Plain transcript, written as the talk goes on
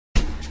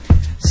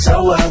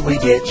So what, we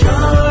get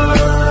drunk.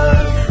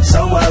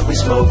 So what, we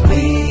smoke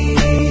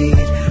weed.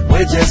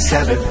 We're just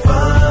having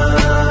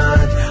fun.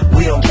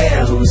 We don't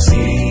care who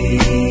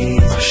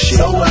sees.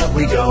 So what,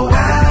 we go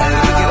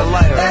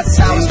out. That's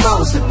how it's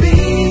supposed to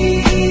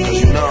be.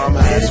 'Cause you know I'm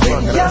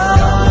living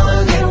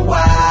young and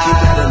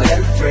wild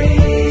and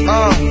free.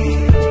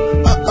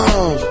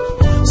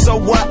 So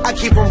what? I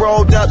keep 'em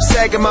rolled up,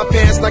 sagging my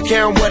pants, not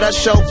caring what I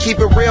show. Keep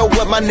it real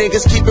with my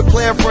niggas, keep it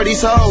playing for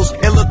these hoes.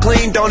 It look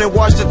clean, don't it?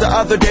 Washed it the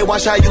other day,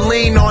 watch how you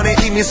lean on it.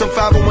 Eat me some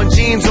 501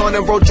 jeans on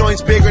it, roll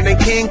joints bigger than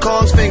King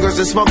Kong's fingers,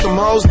 and smoke them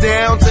hoes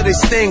down to they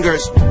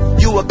stingers.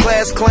 You a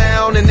class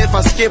clown, and if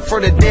I skip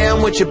for the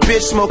damn with your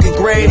bitch smoking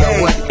grade A. You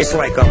know what? It's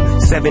like I'm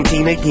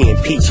 17 again,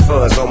 peach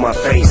fuzz on my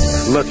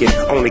face. Looking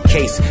on the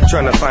case,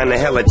 trying to find a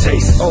hella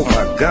taste. Oh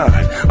my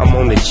God, I'm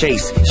on the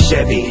chase.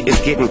 Chevy, it's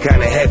getting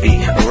kinda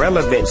heavy.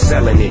 Irrelevant,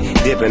 selling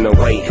it, dipping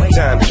away.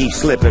 Time keeps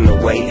slipping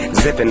away.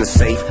 Zipping the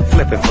safe,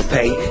 flipping for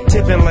pay.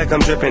 Tipping like I'm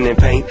dripping in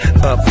paint.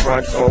 Up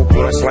front, 4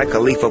 blunts like a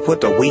leaf,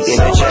 put the wheat in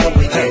the chain. So what,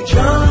 we hey. get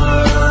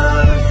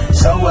drunk.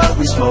 So what,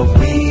 we smoke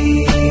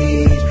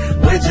weed.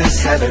 We're just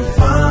having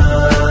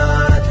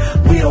fun.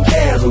 We don't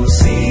care who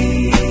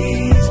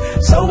sees.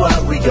 So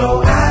what, we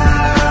go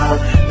out.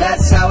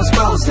 That's how it's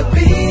supposed to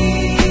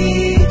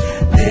be.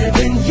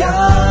 Living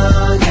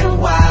young and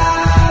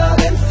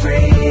wild and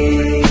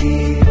free.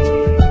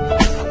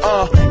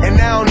 And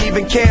I don't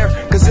even care,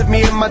 'cause if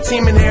me and my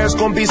team in here, it's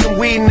gonna be some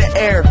weed in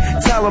the air.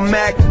 Tell 'em,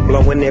 Mac.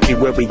 Blowing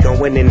everywhere we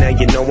going, and now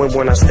you knowin'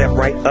 when I step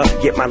right up.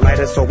 Get my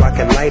lighter so I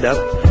can light up.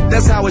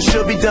 That's how it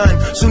should be done.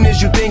 Soon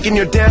as you thinking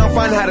you're down,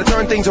 find how to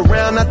turn things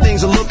around. Now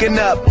things are looking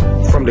up.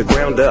 From the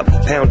ground up,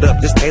 pound up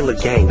this Taylor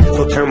gang.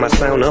 So turn my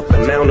sound up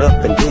and mount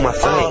up and do my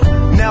thing.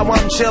 Now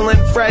I'm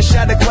chillin', fresh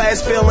out of class,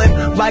 feeling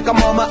like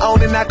I'm on my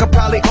own and I could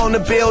probably own a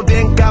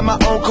building. Got my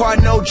own car,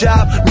 no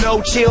job,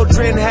 no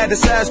children. Had a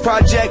size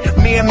project,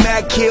 me and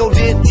Mac killed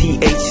it.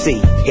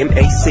 THC,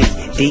 MAC,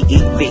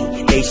 DEV,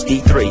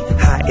 HD3,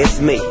 hi, it's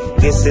me.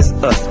 This is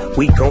us.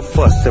 We gon'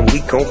 fuss and we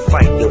gon'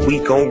 fight and we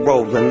gon'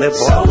 roll and live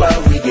on. So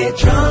what, we get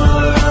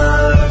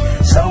drunk.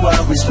 So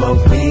what, we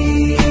smoke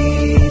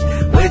weed.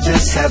 We're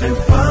just having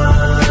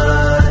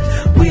fun.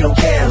 We don't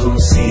care who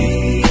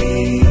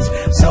sees.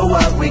 So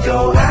what, we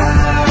go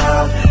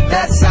out.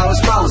 That's how it's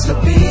supposed to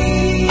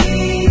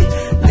be.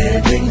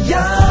 Living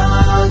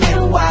young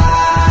and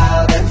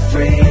wild and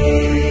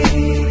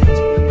free.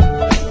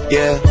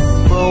 Yeah,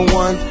 roll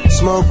one,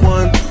 smoke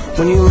one.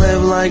 When you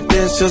live like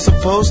this, you're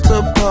supposed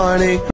to party.